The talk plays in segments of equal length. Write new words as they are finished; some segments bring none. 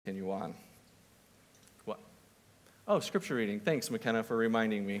Continue on. What? Oh, scripture reading. Thanks, McKenna, for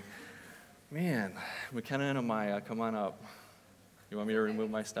reminding me. Man, McKenna and Amaya, come on up. You want me to remove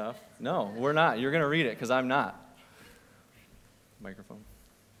my stuff? No, we're not. You're going to read it because I'm not. Microphone.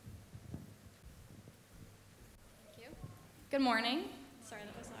 Thank you. Good morning. Sorry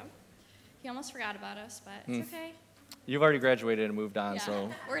that was loud. He almost forgot about us, but it's okay. You've already graduated and moved on, Yeah, so.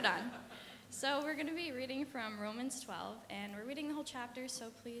 we're done. So we're going to be reading from Romans 12, and we're reading the whole chapter, so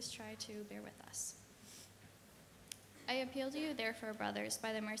please try to bear with us. I appeal to you, therefore, brothers,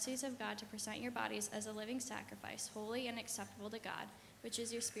 by the mercies of God, to present your bodies as a living sacrifice, holy and acceptable to God, which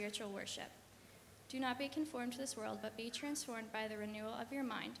is your spiritual worship. Do not be conformed to this world, but be transformed by the renewal of your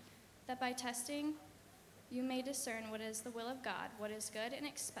mind, that by testing you may discern what is the will of God, what is good and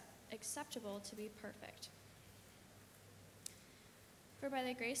acceptable, to be perfect. For by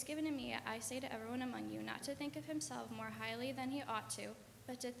the grace given to me, I say to everyone among you, not to think of himself more highly than he ought to,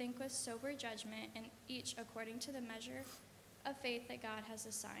 but to think with sober judgment, and each according to the measure of faith that God has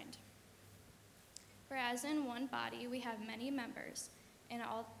assigned. For as in one body we have many members,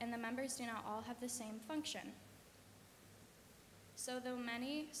 and the members do not all have the same function. So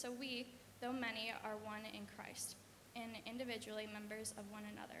we, though many, are one in Christ, and individually members of one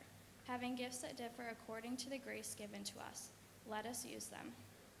another, having gifts that differ according to the grace given to us. Let us use them.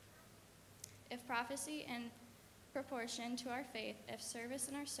 If prophecy, in proportion to our faith; if service,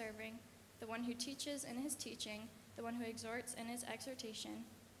 in our serving; the one who teaches in his teaching; the one who exhorts in his exhortation;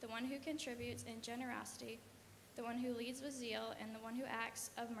 the one who contributes in generosity; the one who leads with zeal; and the one who acts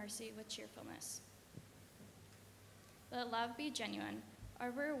of mercy with cheerfulness. Let love be genuine.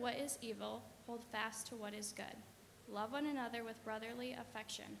 Arbor what is evil, hold fast to what is good. Love one another with brotherly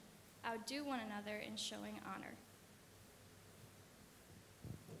affection. Outdo one another in showing honor.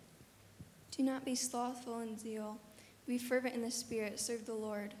 Do not be slothful in zeal. Be fervent in the Spirit. Serve the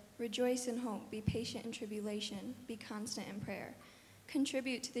Lord. Rejoice in hope. Be patient in tribulation. Be constant in prayer.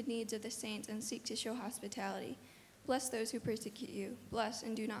 Contribute to the needs of the saints and seek to show hospitality. Bless those who persecute you. Bless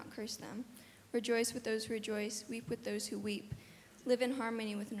and do not curse them. Rejoice with those who rejoice. Weep with those who weep. Live in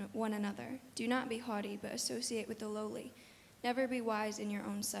harmony with one another. Do not be haughty, but associate with the lowly. Never be wise in your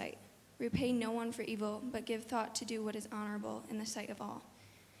own sight. Repay no one for evil, but give thought to do what is honorable in the sight of all.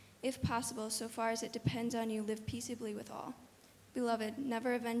 If possible, so far as it depends on you, live peaceably with all. Beloved,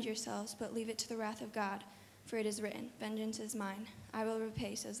 never avenge yourselves, but leave it to the wrath of God. For it is written, "Vengeance is mine, I will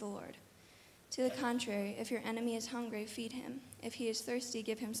repay," says the Lord. To the contrary, if your enemy is hungry, feed him. If he is thirsty,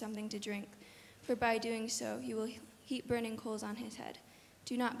 give him something to drink. For by doing so, you will heap burning coals on his head.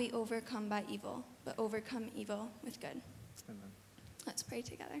 Do not be overcome by evil, but overcome evil with good. Amen. Let's pray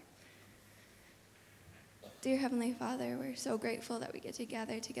together. Dear Heavenly Father, we're so grateful that we get to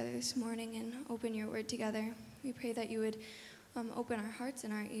gather together this morning and open your word together. We pray that you would open our hearts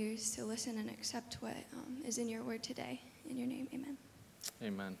and our ears to listen and accept what is in your word today. In your name, amen.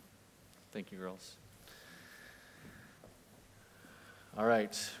 Amen. Thank you, girls. All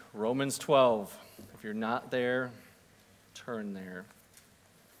right, Romans 12. If you're not there, turn there.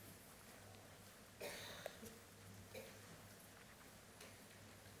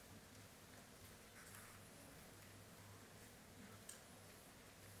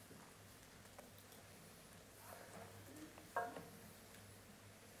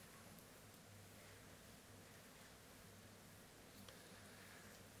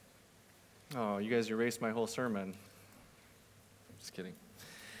 Oh, you guys erased my whole sermon. Just kidding.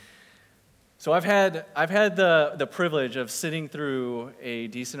 So I've had the privilege of sitting through a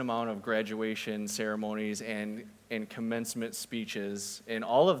decent amount of graduation ceremonies and commencement speeches, and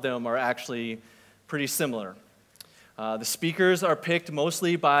all of them are actually pretty similar. The speakers are picked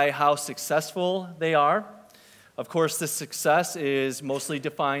mostly by how successful they are. Of course, this success is mostly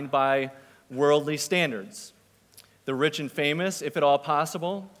defined by worldly standards. The rich and famous, if at all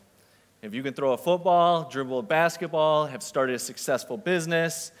possible. If you can throw a football, dribble a basketball, have started a successful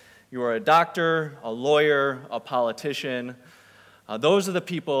business, you are a doctor, a lawyer, a politician, those are the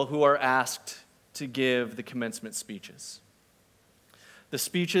people who are asked to give the commencement speeches. The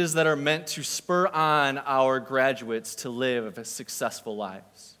speeches that are meant to spur on our graduates to live successful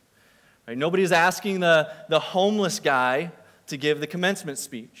lives. Right? Nobody's asking the homeless guy to give the commencement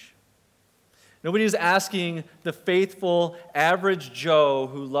speech. Nobody's asking the faithful, average Joe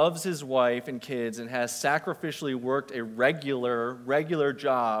who loves his wife and kids and has sacrificially worked a regular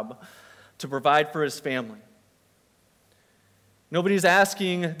job to provide for his family. Nobody's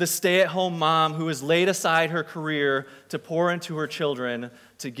asking the stay-at-home mom who has laid aside her career to pour into her children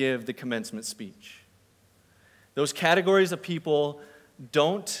to give the commencement speech. Those categories of people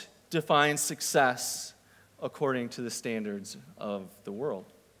don't define success according to the standards of the world.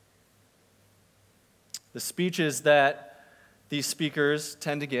 The speeches that these speakers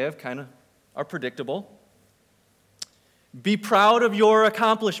tend to give kind of are predictable. Be proud of your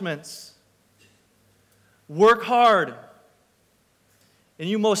accomplishments. Work hard, and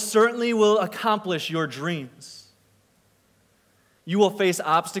you most certainly will accomplish your dreams. You will face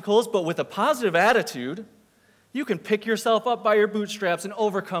obstacles, but with a positive attitude, you can pick yourself up by your bootstraps and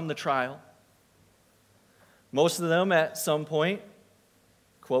overcome the trial. Most of them at some point,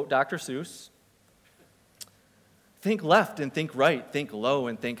 quote Dr. Seuss, think left and think right, think low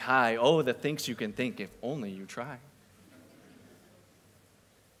and think high. Oh, the things you can think if only you try.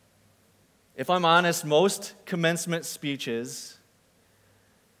 If I'm honest, most commencement speeches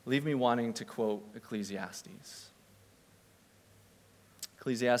leave me wanting to quote Ecclesiastes.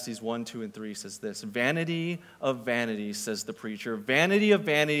 Ecclesiastes 1, 2, and 3 says this: "Vanity of vanities, says the preacher, vanity of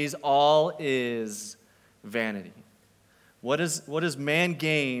vanities, all is vanity. What does man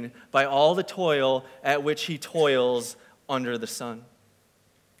gain by all the toil at which he toils under the sun?"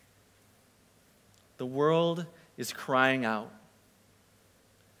 The world is crying out,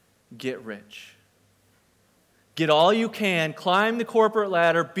 get rich. Get all you can, climb the corporate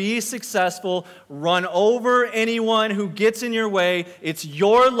ladder, be successful, run over anyone who gets in your way. It's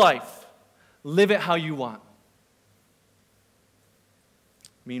your life. Live it how you want.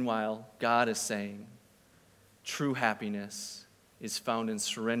 Meanwhile, God is saying, true happiness is found in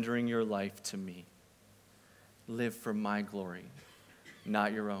surrendering your life to me. Live for my glory,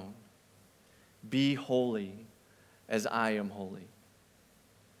 not your own. Be holy as I am holy.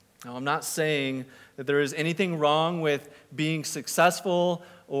 Now, I'm not saying that there is anything wrong with being successful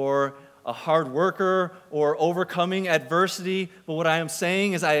or a hard worker or overcoming adversity, but what I am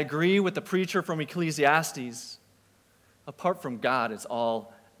saying is I agree with the preacher from Ecclesiastes. Apart from God, it's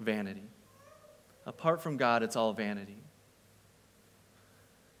all vanity. Apart from God, it's all vanity.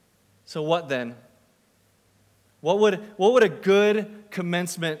 So what then? What would a good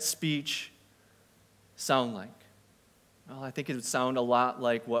commencement speech sound like? Well, I think it would sound a lot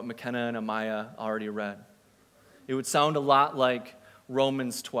like what McKenna and Amaya already read. It would sound a lot like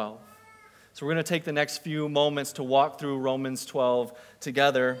Romans 12. So we're going to take the next few moments to walk through Romans 12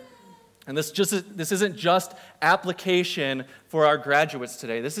 together. And this isn't just application for our graduates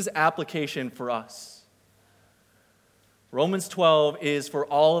today. This is application for us. Romans 12 is for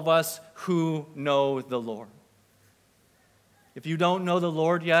all of us who know the Lord. If you don't know the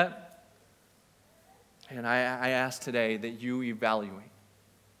Lord yet, and I ask today that you evaluate.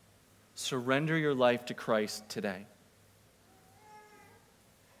 Surrender your life to Christ today.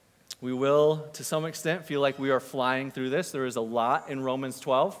 We will, to some extent, feel like we are flying through this. There is a lot in Romans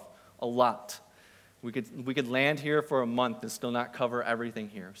 12, a lot. We could land here for a month and still not cover everything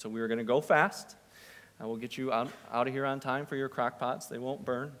here. So we are going to go fast. I will get you out of here on time for your crock pots. They won't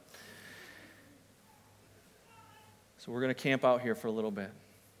burn. So we're going to camp out here for a little bit.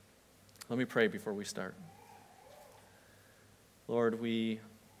 Let me pray before we start. Lord, we're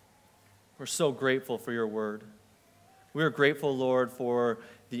so grateful for your word. We are grateful, Lord, for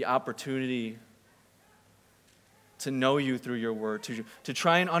the opportunity to know you through your word, to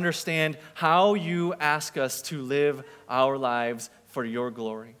try and understand how you ask us to live our lives for your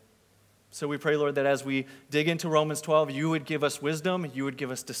glory. So we pray, Lord, that as we dig into Romans 12, you would give us wisdom, you would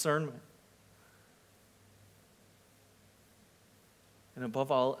give us discernment. And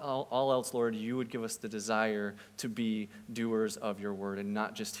above all else, Lord, you would give us the desire to be doers of your word and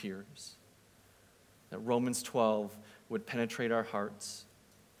not just hearers. That Romans 12 would penetrate our hearts.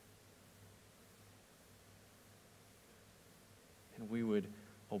 And we would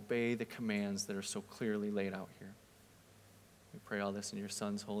obey the commands that are so clearly laid out here. We pray all this in your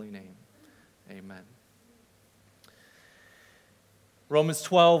Son's holy name. Amen. Romans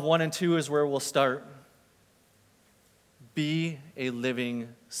 12, 1 and 2 is where we'll start. Be a living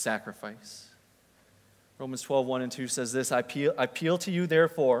sacrifice. Romans 12, 1 and 2 says this: I appeal to you,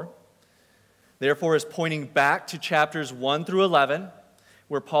 therefore. Therefore is pointing back to chapters 1 through 11,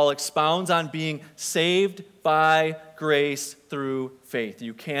 where Paul expounds on being saved by grace through faith.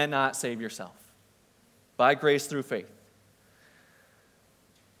 You cannot save yourself. By grace through faith.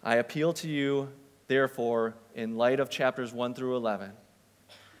 I appeal to you, therefore, in light of chapters 1 through 11,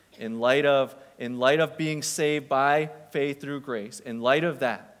 in light of being saved by faith through grace, in light of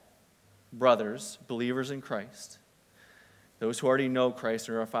that, brothers, believers in Christ, those who already know Christ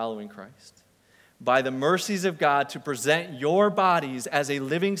and are following Christ, by the mercies of God, to present your bodies as a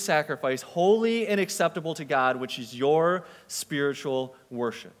living sacrifice, holy and acceptable to God, which is your spiritual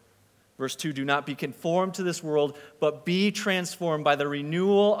worship. Verse 2, do not be conformed to this world, but be transformed by the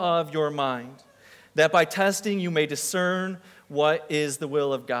renewal of your mind, that by testing you may discern what is the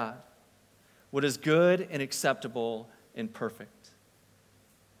will of God, what is good and acceptable and perfect.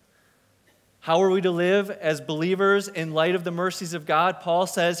 How are we to live as believers in light of the mercies of God? Paul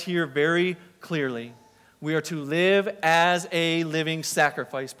says here very clearly, we are to live as a living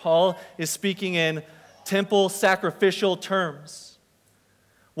sacrifice. Paul is speaking in temple sacrificial terms.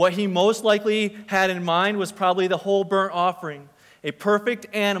 What he most likely had in mind was probably the whole burnt offering, a perfect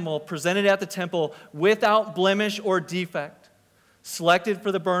animal presented at the temple without blemish or defect, selected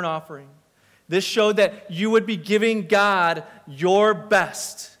for the burnt offering. This showed that you would be giving God your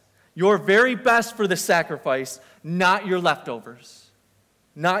best, your very best for the sacrifice, not your leftovers.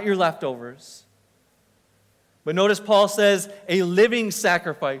 Not your leftovers. But notice Paul says a living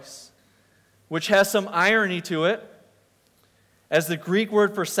sacrifice, which has some irony to it, as the Greek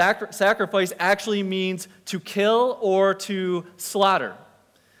word for sacrifice actually means to kill or to slaughter.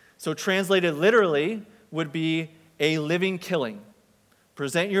 So translated literally would be a living killing.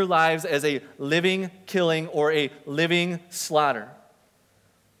 Present your lives as a living killing or a living slaughter.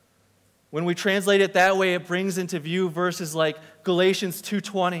 When we translate it that way, it brings into view verses like Galatians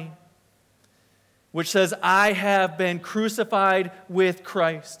 2:20, which says, I have been crucified with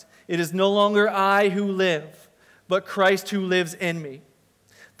Christ. It is no longer I who live, but Christ who lives in me.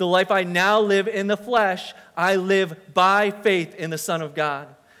 The life I now live in the flesh, I live by faith in the Son of God,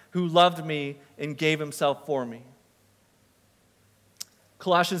 who loved me and gave himself for me.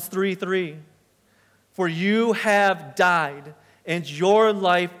 Colossians 3:3, for you have died, and your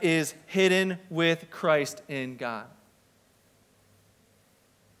life is hidden with Christ in God.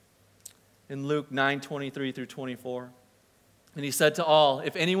 In Luke 9:23 through 24, and he said to all,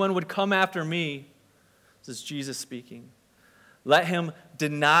 if anyone would come after me, this is Jesus speaking, let him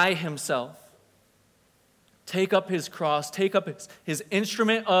deny himself, take up his cross, take up his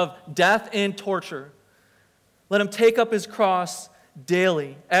instrument of death and torture. Let him take up his cross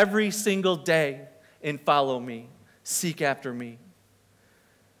daily, every single day, and follow me. Seek after me.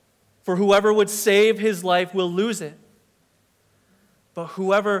 For whoever would save his life will lose it. But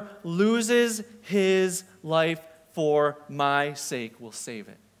whoever loses his life for my sake will save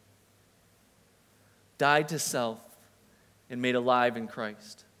it. Died to self and made alive in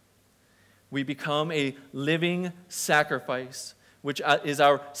Christ. We become a living sacrifice, which is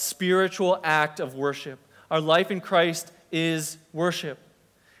our spiritual act of worship. Our life in Christ is worship.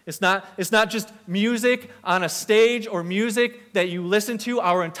 It's not just music on a stage or music that you listen to.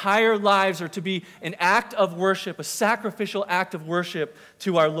 Our entire lives are to be an act of worship, a sacrificial act of worship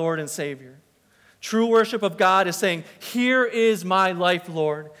to our Lord and Savior. True worship of God is saying, here is my life,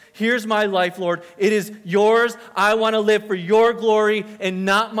 Lord. Here's my life, Lord. It is yours. I want to live for your glory and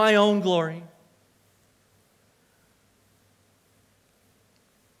not my own glory.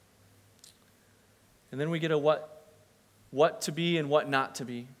 And then we get a what to be and what not to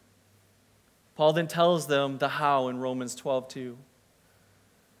be. Paul then tells them the how in Romans 12:2.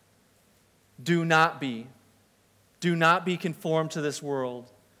 Do not be conformed to this world,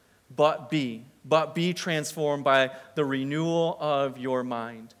 but be transformed by the renewal of your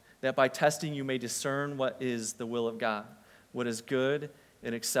mind, that by testing you may discern what is the will of God, what is good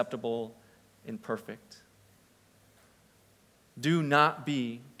and acceptable and perfect. Do not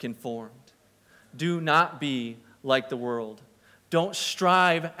be conformed. Do not be like the world. Don't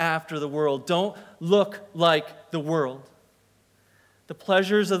strive after the world. Don't look like the world. The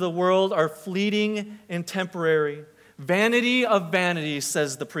pleasures of the world are fleeting and temporary. Vanity of vanities,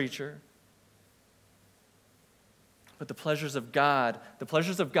 says the preacher. But the pleasures of God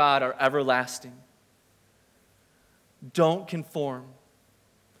are everlasting. Don't conform.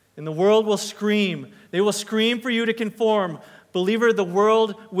 And the world will scream. They will scream for you to conform. Believer, the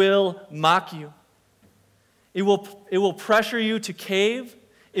world will mock you. It will pressure you to cave.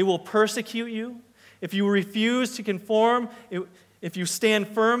 It will persecute you. If you refuse to conform, if you stand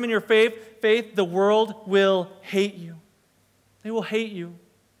firm in your faith, the world will hate you. They will hate you.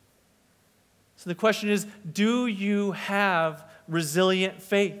 So the question is, do you have resilient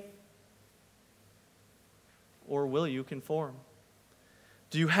faith? Or will you conform?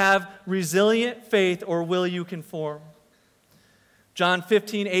 Do you have resilient faith, or will you conform? John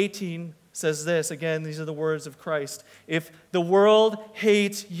 15:18 says this, again, these are the words of Christ. If the world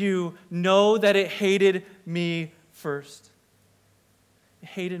hates you, know that it hated me first. It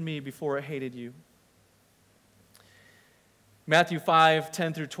hated me before it hated you. Matthew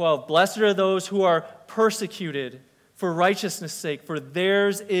 5:10 through 12. Blessed are those who are persecuted for righteousness' sake, for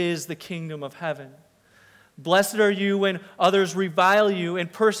theirs is the kingdom of heaven. Blessed are you when others revile you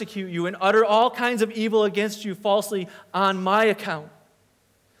and persecute you and utter all kinds of evil against you falsely on my account.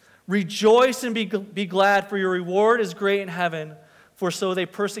 Rejoice and be glad, for your reward is great in heaven, for so they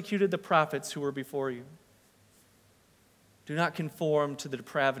persecuted the prophets who were before you. Do not conform to the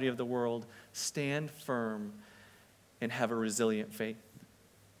depravity of the world. Stand firm and have a resilient faith.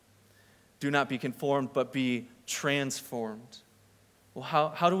 Do not be conformed, but be transformed. Well,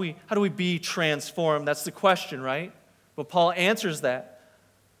 how do we be transformed? That's the question, right? But Paul answers that.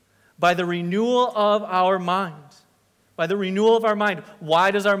 By the renewal of our mind. By the renewal of our mind.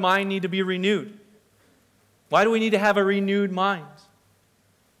 Why does our mind need to be renewed? Why do we need to have a renewed mind?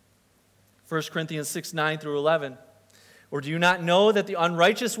 1 Corinthians 6, 9 through 11. Or do you not know that the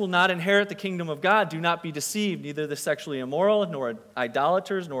unrighteous will not inherit the kingdom of God? Do not be deceived. Neither the sexually immoral, nor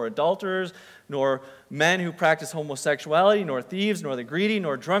idolaters, nor adulterers, nor men who practice homosexuality, nor thieves, nor the greedy,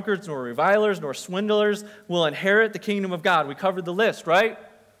 nor drunkards, nor revilers, nor swindlers will inherit the kingdom of God. We covered the list, right?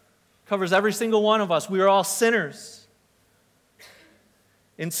 Covers every single one of us. We are all sinners.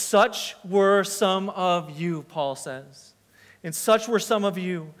 And such were some of you, Paul says. And such were some of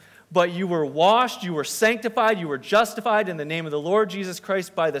you. But you were washed, you were sanctified, you were justified in the name of the Lord Jesus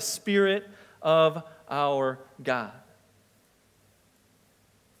Christ by the Spirit of our God.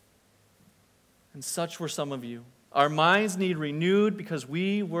 And such were some of you. Our minds need renewed because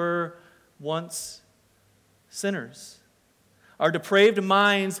we were once sinners. Our depraved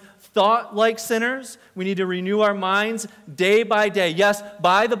minds thought like sinners. We need to renew our minds day by day. Yes,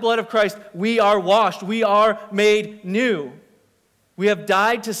 by the blood of Christ, we are washed. We are made new. We have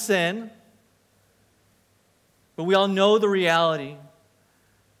died to sin, but we all know the reality.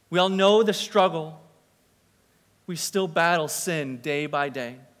 We all know the struggle. We still battle sin day by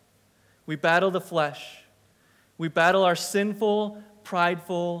day. We battle the flesh. We battle our sinful,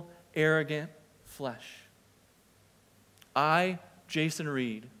 prideful, arrogant flesh. I, Jason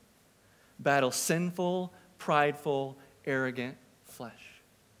Reed, battle sinful, prideful, arrogant flesh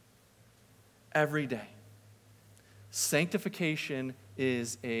every day. Sanctification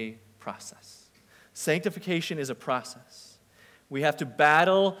is a process. Sanctification is a process. We have to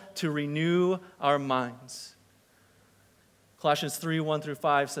battle to renew our minds. Colossians 3, 1 through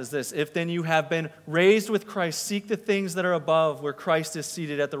 5 says this, if then you have been raised with Christ, seek the things that are above, where Christ is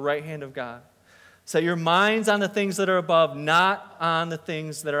seated at the right hand of God. Set your minds on the things that are above, not on the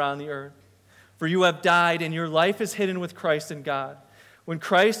things that are on the earth. For you have died, and your life is hidden with Christ in God. When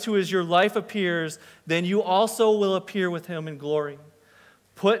Christ, who is your life, appears, then you also will appear with him in glory.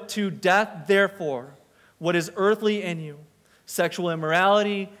 Put to death, therefore, what is earthly in you, sexual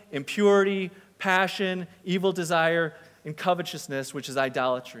immorality, impurity, passion, evil desire, and covetousness, which is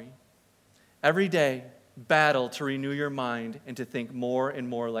idolatry. Every day, battle to renew your mind and to think more and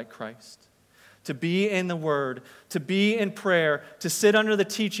more like Christ. To be in the Word, to be in prayer, to sit under the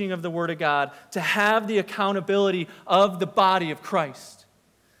teaching of the Word of God, to have the accountability of the body of Christ.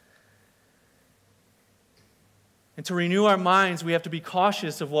 And to renew our minds, we have to be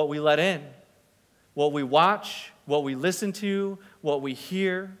cautious of what we let in, what we watch, what we listen to, what we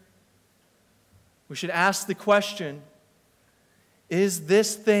hear. We should ask the question, is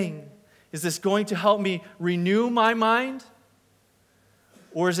this going to help me renew my mind?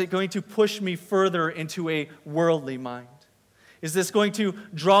 Or is it going to push me further into a worldly mind? Is this going to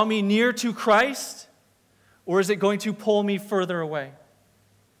draw me near to Christ? Or is it going to pull me further away?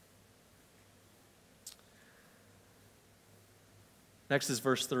 Next is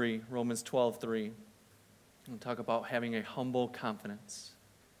verse 3, Romans 12:3. We'll talk about having a humble confidence.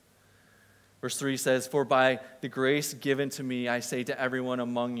 Verse 3 says, for by the grace given to me, I say to everyone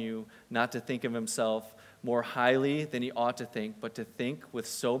among you, not to think of himself more highly than he ought to think, but to think with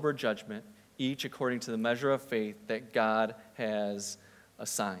sober judgment, each according to the measure of faith that God has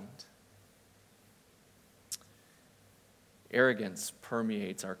assigned. Arrogance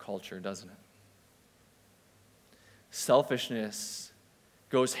permeates our culture, doesn't it? Selfishness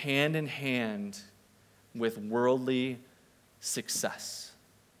goes hand in hand with worldly success.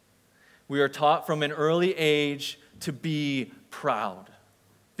 We are taught from an early age to be proud.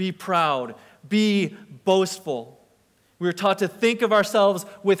 Be proud. Be boastful. We are taught to think of ourselves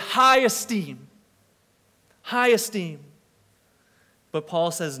with high esteem. High esteem. But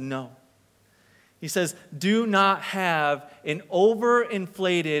Paul says no. He says, do not have an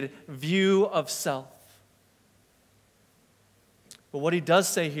overinflated view of self. But what he does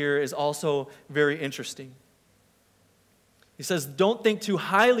say here is also very interesting. He says, don't think too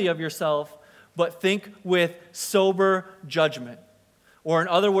highly of yourself, but think with sober judgment. Or in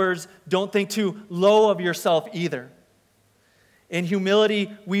other words, don't think too low of yourself either. In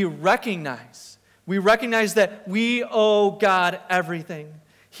humility, we recognize that we owe God everything.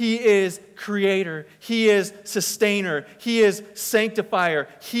 He is creator. He is sustainer. He is sanctifier.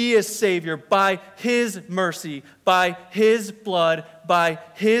 He is savior by his mercy, by his blood, by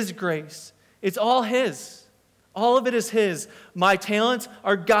his grace. It's all his. All of it is his. My talents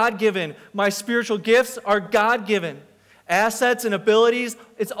are God-given. My spiritual gifts are God-given. Assets and abilities,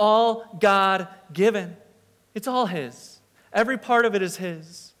 it's all God-given. It's all his. Every part of it is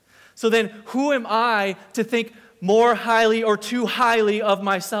his. So then, who am I to think more highly or too highly of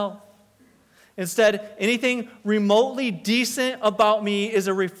myself? Instead, anything remotely decent about me is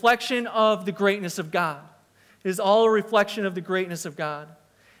a reflection of the greatness of God. It is all a reflection of the greatness of God.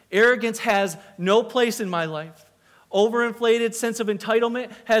 Arrogance has no place in my life. Overinflated sense of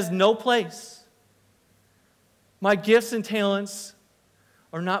entitlement has no place. My gifts and talents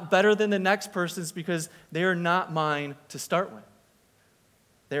are not better than the next person's because they are not mine to start with.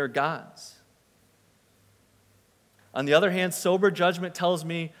 They are God's. On the other hand, sober judgment tells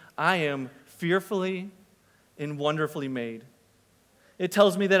me I am fearfully and wonderfully made. It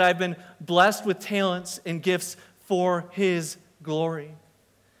tells me that I've been blessed with talents and gifts for his glory.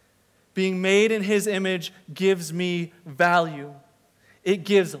 Being made in his image gives me value. It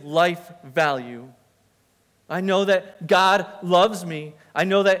gives life value. I know that God loves me. I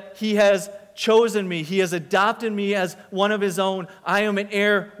know that he has chosen me. He has adopted me as one of his own. I am an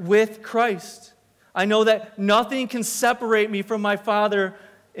heir with Christ. I know that nothing can separate me from my Father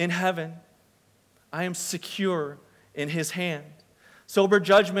in heaven. I am secure in his hand. Sober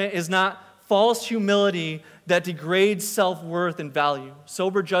judgment is not false humility that degrades self-worth and value.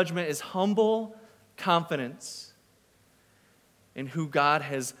 Sober judgment is humble confidence in who God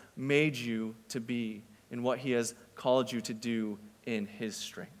has made you to be and what he has called you to do in his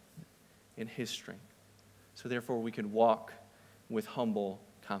strength. In his strength. So therefore we can walk with humble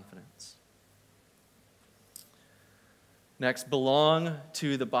confidence. Next, belong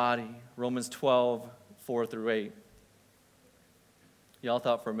to the body. Romans 12, 4 through 8. Y'all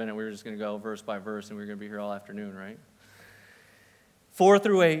thought for a minute we were just going to go verse by verse and we were going to be here all afternoon, right? 4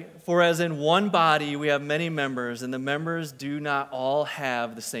 through 8. For as in one body we have many members, and the members do not all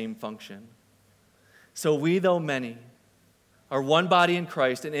have the same function. So we, though many, are one body in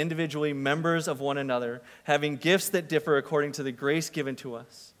Christ and individually members of one another, having gifts that differ according to the grace given to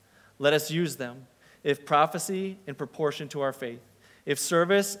us. Let us use them. If prophecy, in proportion to our faith. If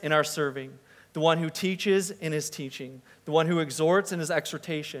service, in our serving. The one who teaches, in his teaching. The one who exhorts, in his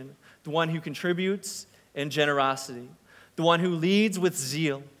exhortation. The one who contributes, in generosity. The one who leads, with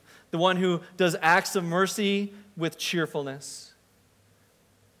zeal. The one who does acts of mercy, with cheerfulness.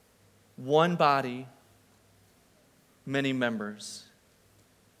 One body, many members.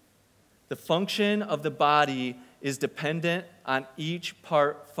 The function of the body is dependent on each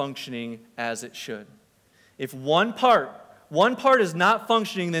part functioning as it should. If one part is not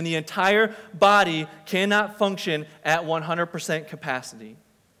functioning, then the entire body cannot function at 100% capacity.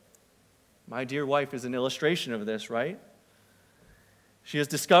 My dear wife is an illustration of this, right? She has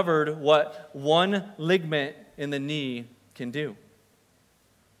discovered what one ligament in the knee can do.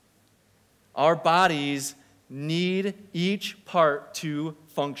 Our bodies need each part to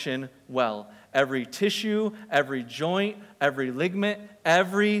function well. Every tissue, every joint, every ligament,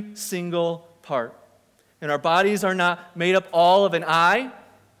 every single part. And our bodies are not made up all of an eye.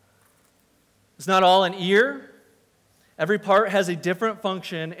 It's not all an ear. Every part has a different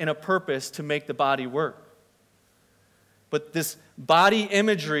function and a purpose to make the body work. But this body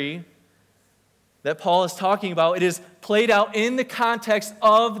imagery that Paul is talking about, it is played out in the context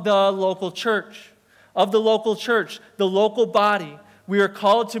of the local church. Of the local body. We are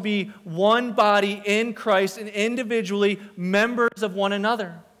called to be one body in Christ and individually members of one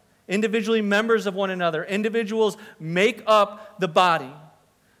another. Individually members of one another. Individuals make up the body.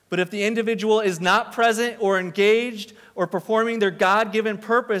 But if the individual is not present or engaged or performing their God-given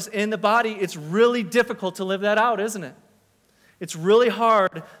purpose in the body, it's really difficult to live that out, isn't it? It's really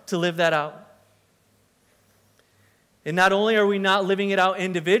hard to live that out. And not only are we not living it out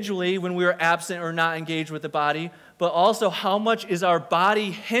individually when we are absent or not engaged with the body, but also how much is our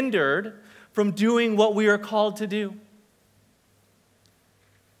body hindered from doing what we are called to do.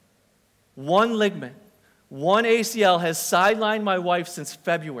 One ligament, one ACL has sidelined my wife since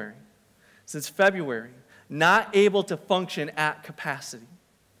February. Not able to function at capacity.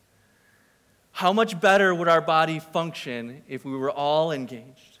 How much better would our body function if we were all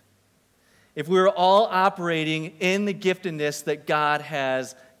engaged? If we were all operating in the giftedness that God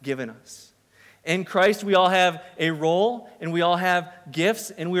has given us. In Christ, we all have a role, and we all have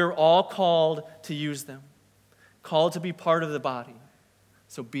gifts, and we are all called to use them. Called to be part of the body.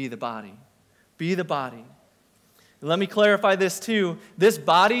 So be the body. Be the body. And let me clarify this too. This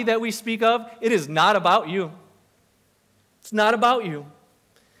body that we speak of, it is not about you. It's not about you.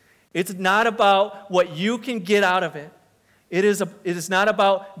 It's not about what you can get out of it. It is not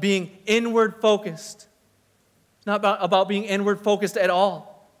about being inward focused. It's not about being inward focused at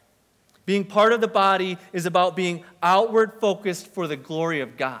all. Being part of the body is about being outward focused for the glory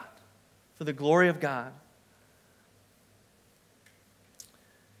of God. For the glory of God.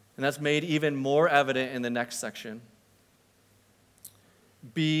 And that's made even more evident in the next section.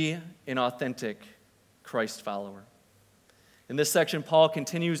 Be an authentic Christ follower. In this section, Paul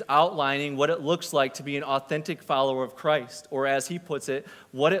continues outlining what it looks like to be an authentic follower of Christ, or as he puts it,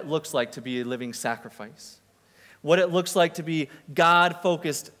 what it looks like to be a living sacrifice. What it looks like to be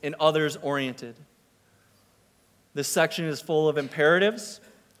God-focused and others-oriented. This section is full of imperatives,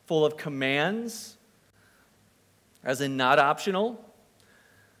 full of commands, as in not optional.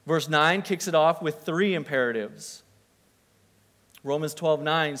 Verse 9 kicks it off with 3 imperatives. Romans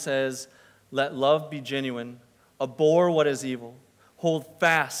 12:9 says, "Let love be genuine, abhor what is evil, hold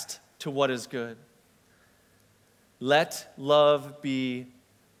fast to what is good." Let love be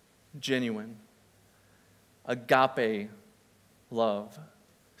genuine. Agape love.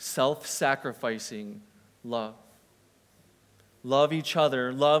 Self-sacrificing love. Love each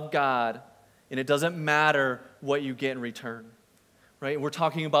other, love God, and it doesn't matter what you get in return. Right? We're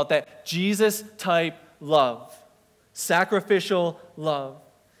talking about that Jesus-type love. Sacrificial love.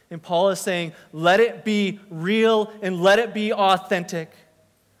 And Paul is saying, let it be real and let it be authentic.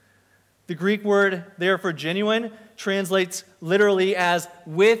 The Greek word there for genuine translates literally as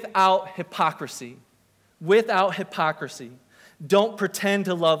without hypocrisy. Without hypocrisy. Don't pretend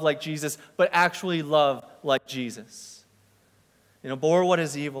to love like Jesus, but actually love like Jesus. And abhor what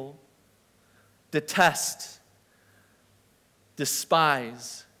is evil. Detest.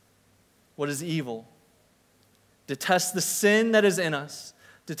 Despise what is evil. Detest the sin that is in us.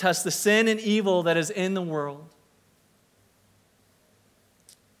 Detest the sin and evil that is in the world.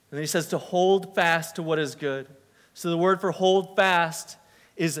 And then he says to hold fast to what is good. So the word for hold fast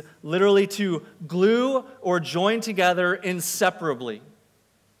is literally to glue or join together inseparably.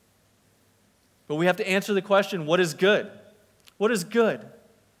 But we have to answer the question, what is good? What is good?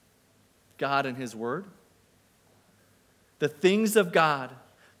 God and His Word. The things of God.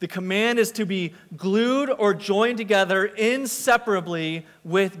 The command is to be glued or joined together inseparably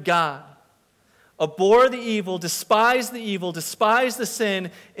with God. Abhor the evil, despise the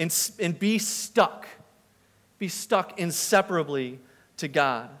sin, and be stuck. Be stuck inseparably to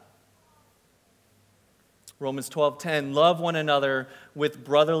God. Romans 12:10, love one another with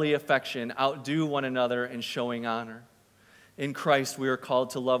brotherly affection, outdo one another in showing honor. In Christ we are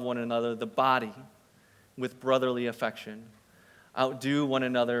called to love one another, the body, with brotherly affection. Outdo one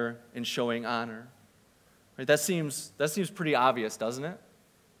another in showing honor. Right? That seems pretty obvious, doesn't it?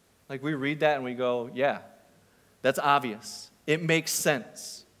 Like we read that and we go, yeah, that's obvious. It makes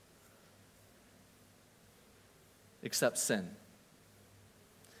sense. Except sin.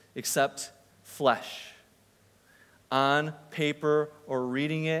 Except flesh. On paper or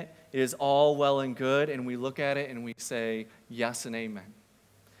reading it, it is all well and good, and we look at it and we say, yes and amen.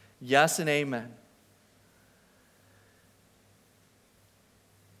 Yes and amen.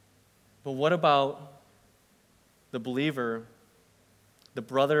 But what about the believer, the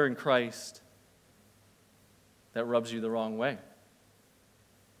brother in Christ, that rubs you the wrong way?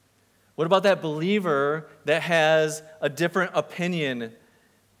 What about that believer that has a different opinion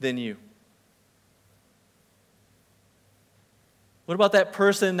than you? What about that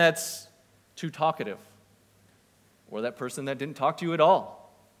person that's too talkative? Or that person that didn't talk to you at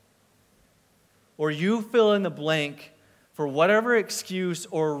all? Or you fill in the blank for whatever excuse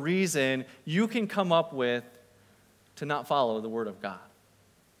or reason you can come up with to not follow the Word of God.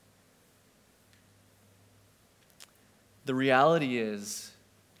 The reality is,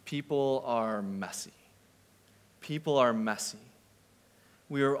 people are messy. People are messy.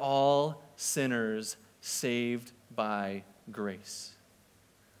 We are all sinners saved by grace.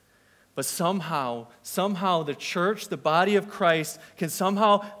 But somehow the church, the body of Christ, can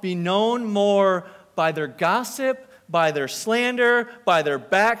somehow be known more by their gossip, by their slander, by their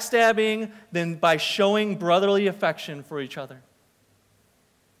backstabbing, than by showing brotherly affection for each other.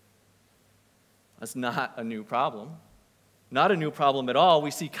 That's not a new problem. Not a new problem at all.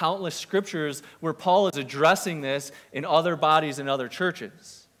 We see countless scriptures where Paul is addressing this in other bodies and other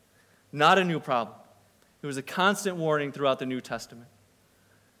churches. Not a new problem. It was a constant warning throughout the New Testament.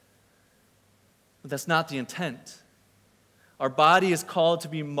 But that's not the intent. Our body is called to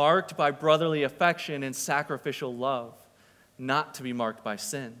be marked by brotherly affection and sacrificial love, not to be marked by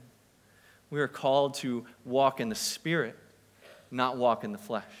sin. We are called to walk in the Spirit, not walk in the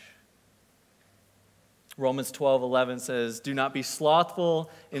flesh. Romans 12:11 says, "Do not be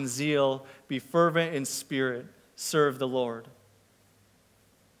slothful in zeal, be fervent in spirit, serve the Lord."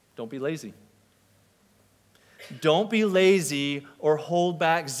 Don't be lazy. Don't be lazy or hold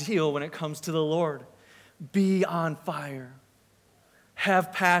back zeal when it comes to the Lord. Be on fire.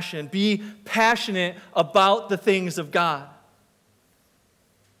 Have passion. Be passionate about the things of God.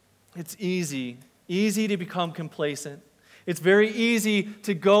 It's easy to become complacent. It's very easy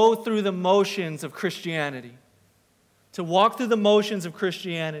to go through the motions of Christianity, to walk through the motions of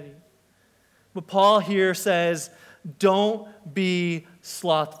Christianity. But Paul here says, don't be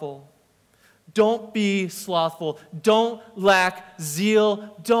slothful. Don't be slothful. Don't lack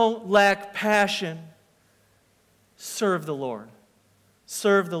zeal. Don't lack passion. Serve the Lord.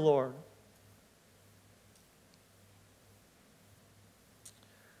 Serve the Lord.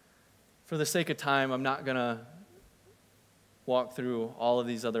 For the sake of time, I'm not going to walk through all of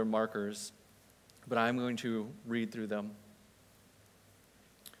these other markers, but I'm going to read through them.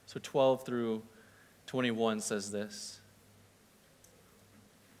 So 12 through 21 says this: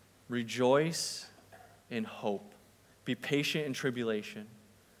 "Rejoice in hope. Be patient in tribulation.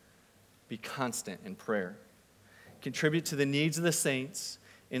 Be constant in prayer. Contribute to the needs of the saints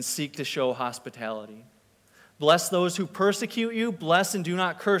and seek to show hospitality. Bless those who persecute you. Bless and do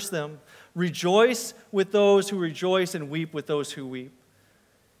not curse them. Rejoice with those who rejoice and weep with those who weep.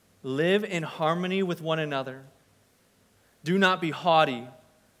 Live in harmony with one another. Do not be haughty,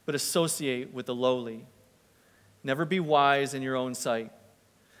 but associate with the lowly. Never be wise in your own sight.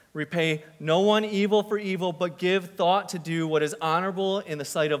 Repay no one evil for evil, but give thought to do what is honorable in the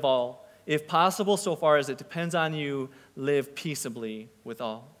sight of all. If possible, so far as it depends on you, live peaceably with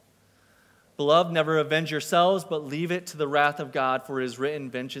all. Beloved, never avenge yourselves, but leave it to the wrath of God, for it is written,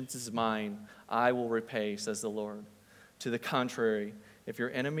 'Vengeance is mine, I will repay,' says the Lord. To the contrary, if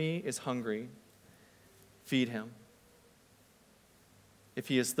your enemy is hungry, feed him. If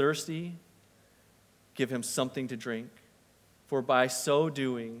he is thirsty, give him something to drink, for by so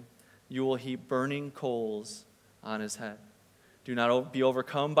doing, you will heap burning coals on his head. Do not be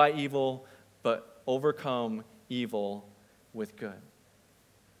overcome by evil, but overcome evil with good."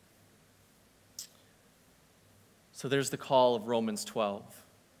 So there's the call of Romans 12.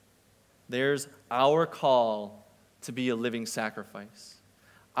 There's our call to be a living sacrifice.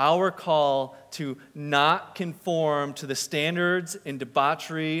 Our call to not conform to the standards and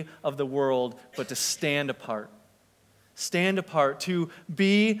debauchery of the world, but to stand apart. Stand apart, to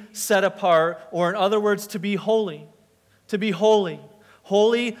be set apart, or in other words, to be holy. To be holy.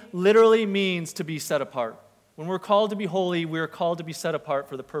 Holy literally means to be set apart. When we're called to be holy, we are called to be set apart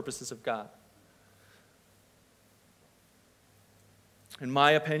for the purposes of God. In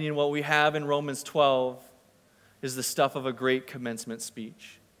my opinion, what we have in Romans 12 is the stuff of a great commencement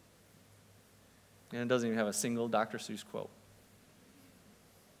speech. And it doesn't even have a single Dr. Seuss quote.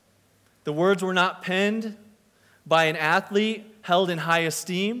 The words were not penned by an athlete held in high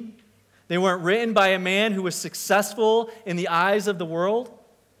esteem. They weren't written by a man who was successful in the eyes of the world.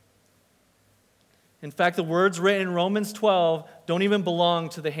 In fact, the words written in Romans 12 don't even belong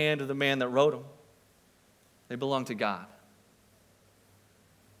to the hand of the man that wrote them. They belong to God.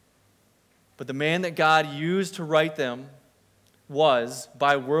 But the man that God used to write them was,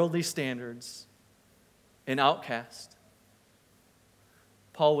 by worldly standards, an outcast.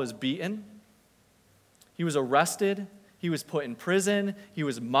 Paul was beaten. He was arrested. He was put in prison. He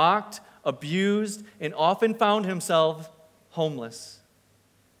was mocked, abused, and often found himself homeless.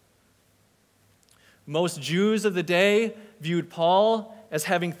 Most Jews of the day viewed Paul as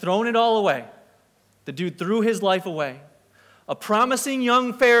having thrown it all away. The dude threw his life away. A promising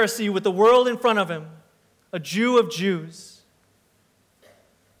young Pharisee with the world in front of him, a Jew of Jews.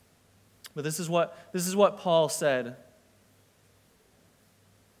 But this is what Paul said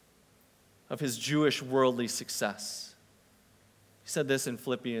of his Jewish worldly success. He said this in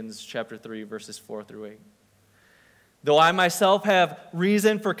Philippians chapter 3, verses 4 through 8. "Though I myself have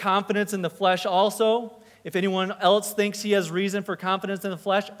reason for confidence in the flesh also, if anyone else thinks he has reason for confidence in the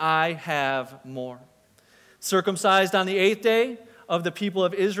flesh, I have more. Circumcised on the 8th day, of the people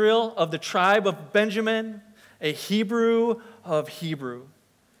of Israel, of the tribe of Benjamin, a Hebrew of Hebrew.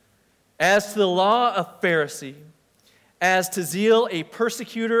 As to the law, a Pharisee. As to zeal, a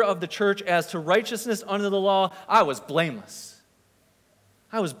persecutor of the church. As to righteousness under the law, I was blameless."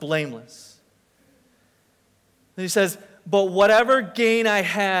 I was blameless. And he says, "But whatever gain I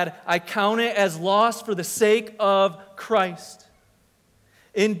had, I count it as loss for the sake of Christ.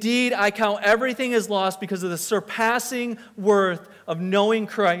 Indeed, I count everything as loss because of the surpassing worth of knowing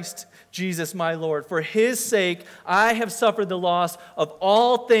Christ Jesus my Lord. For his sake I have suffered the loss of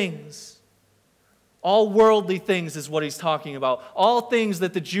all things. All worldly things is what he's talking about. All things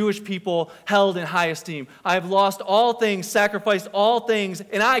that the Jewish people held in high esteem. I have lost all things, sacrificed all things,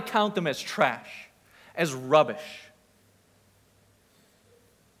 and I count them as trash, as rubbish,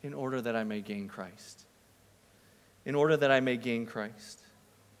 in order that I may gain Christ. In order that I may gain Christ.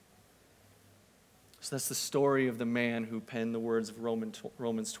 So that's the story of the man who penned the words of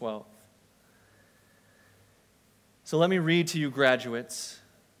Romans 12. So let me read to you, graduates,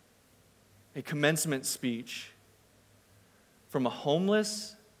 a commencement speech from a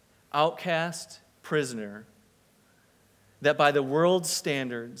homeless, outcast prisoner that by the world's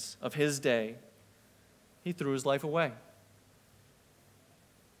standards of his day, he threw his life away.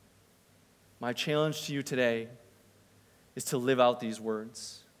 My challenge to you today is to live out these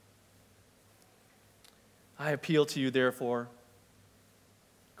words. I appeal to you, therefore,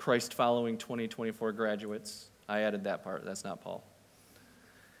 Christ-following 2024 graduates. I added that part. That's not Paul.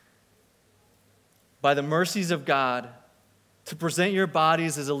 By the mercies of God, to present your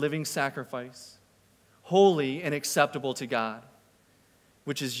bodies as a living sacrifice, holy and acceptable to God,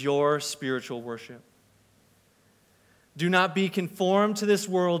 which is your spiritual worship. Do not be conformed to this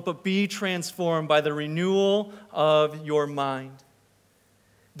world, but be transformed by the renewal of your mind,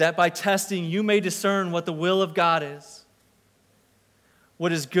 that by testing you may discern what the will of God is,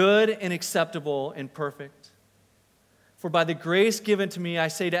 what is good and acceptable and perfect. For by the grace given to me, I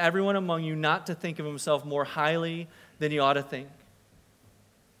say to everyone among you not to think of himself more highly than he ought to think,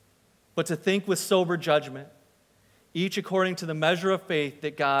 but to think with sober judgment, each according to the measure of faith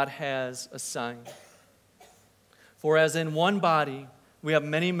that God has assigned. For as in one body we have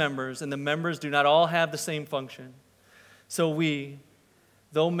many members, and the members do not all have the same function, so we,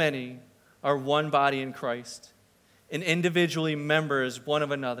 though many, are one body in Christ, and individually members one of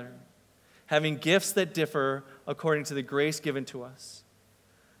another, having gifts that differ according to the grace given to us.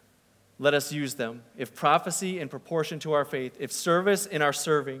 Let us use them. If prophecy, in proportion to our faith. If service, in our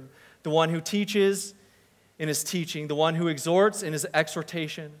serving. The one who teaches, in his teaching. The one who exhorts, in his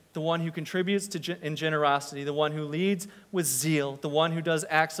exhortation. The one who contributes in generosity. The one who leads with zeal. The one who does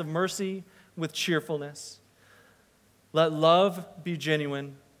acts of mercy with cheerfulness. Let love be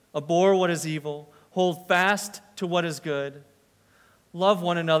genuine. Abhor what is evil. Hold fast to what is good. Love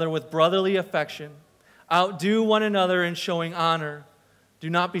one another with brotherly affection. Outdo one another in showing honor. Do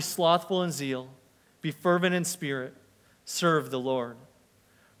not be slothful in zeal. Be fervent in spirit. Serve the Lord.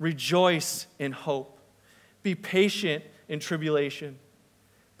 Rejoice in hope. Be patient in tribulation.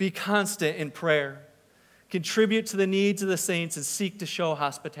 Be constant in prayer. Contribute to the needs of the saints and seek to show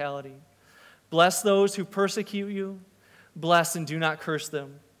hospitality. Bless those who persecute you. Bless and do not curse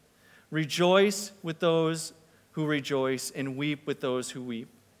them. Rejoice with those who rejoice and weep with those who weep.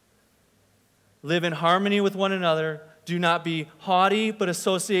 Live in harmony with one another. Do not be haughty, but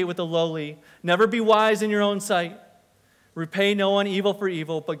associate with the lowly. Never be wise in your own sight. Repay no one evil for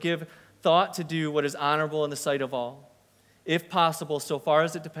evil, but give thought to do what is honorable in the sight of all. If possible, so far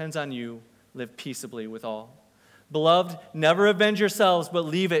as it depends on you, live peaceably with all. Beloved, never avenge yourselves, but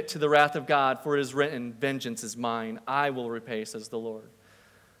leave it to the wrath of God, for it is written, vengeance is mine, I will repay, says the Lord.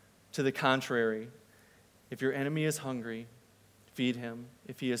 To the contrary, if your enemy is hungry, feed him.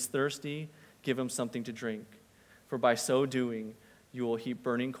 If he is thirsty, give him something to drink. For by so doing, you will heap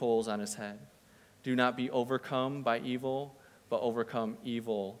burning coals on his head. Do not be overcome by evil, but overcome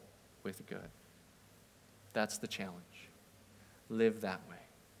evil with good. That's the challenge. Live that way.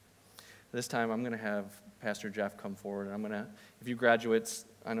 This time, I'm going to have Pastor Jeff come forward. And I'm going to, if you graduates,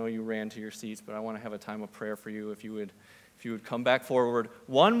 I know you ran to your seats, but I want to have a time of prayer for you. If you would come back forward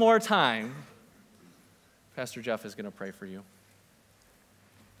one more time, Pastor Jeff is going to pray for you.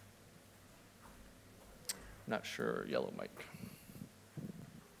 Not sure, yellow mic.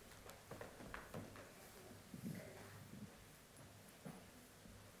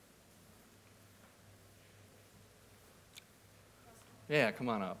 Yeah, come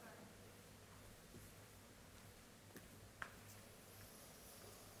on up.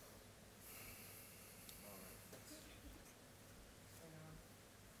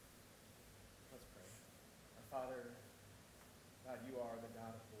 Let's pray. Our Father, God, you are the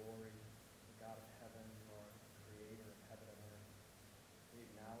God of glory, the God of heaven. You are the creator of heaven and earth. We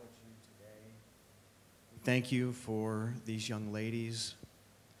acknowledge you today. We thank you for these young ladies,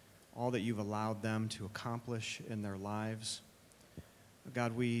 all that you've allowed them to accomplish in their lives.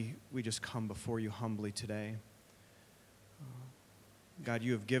 God, we just come before you humbly today. God,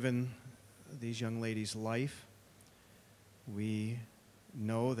 you have given these young ladies life. We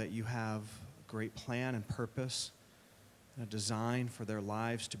know that you have a great plan and purpose and a design for their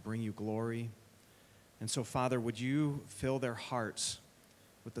lives to bring you glory. And so, Father, would you fill their hearts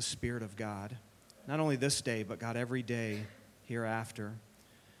with the Spirit of God, not only this day, but God, every day hereafter.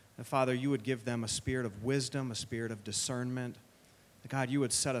 And Father, you would give them a spirit of wisdom, a spirit of discernment. That God, you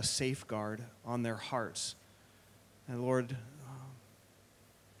would set a safeguard on their hearts. And Lord,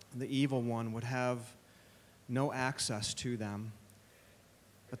 the evil one would have no access to them,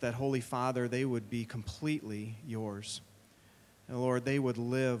 but that, Holy Father, they would be completely yours. And Lord, they would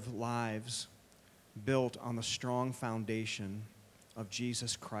live lives built on the strong foundation of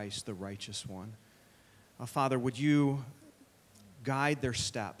Jesus Christ, the righteous one. Father, would you guide their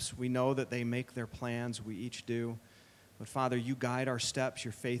steps? We know that they make their plans, we each do. But Father, you guide our steps,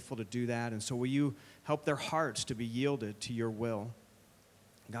 you're faithful to do that. And so will you help their hearts to be yielded to your will?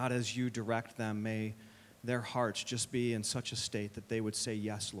 God, as you direct them, may their hearts just be in such a state that they would say,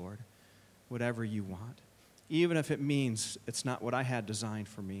 yes, Lord, whatever you want. Even if it means it's not what I had designed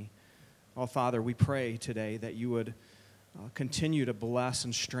for me. Oh, Father, we pray today that you would continue to bless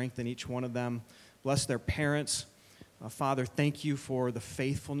and strengthen each one of them. Bless their parents. Father, thank you for the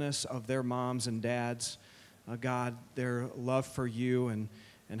faithfulness of their moms and dads. God, their love for you and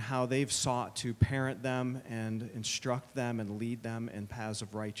how they've sought to parent them and instruct them and lead them in paths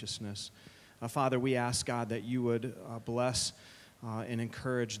of righteousness. Father, we ask, God, that you would bless and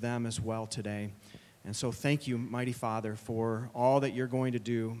encourage them as well today. And so thank you, mighty Father, for all that you're going to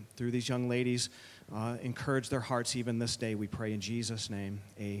do through these young ladies. Encourage their hearts even this day, we pray in Jesus' name.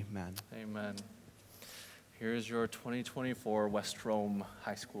 Amen. Amen. Here's your 2024 West Rome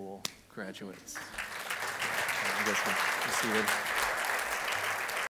High School graduates. You guys can be seated.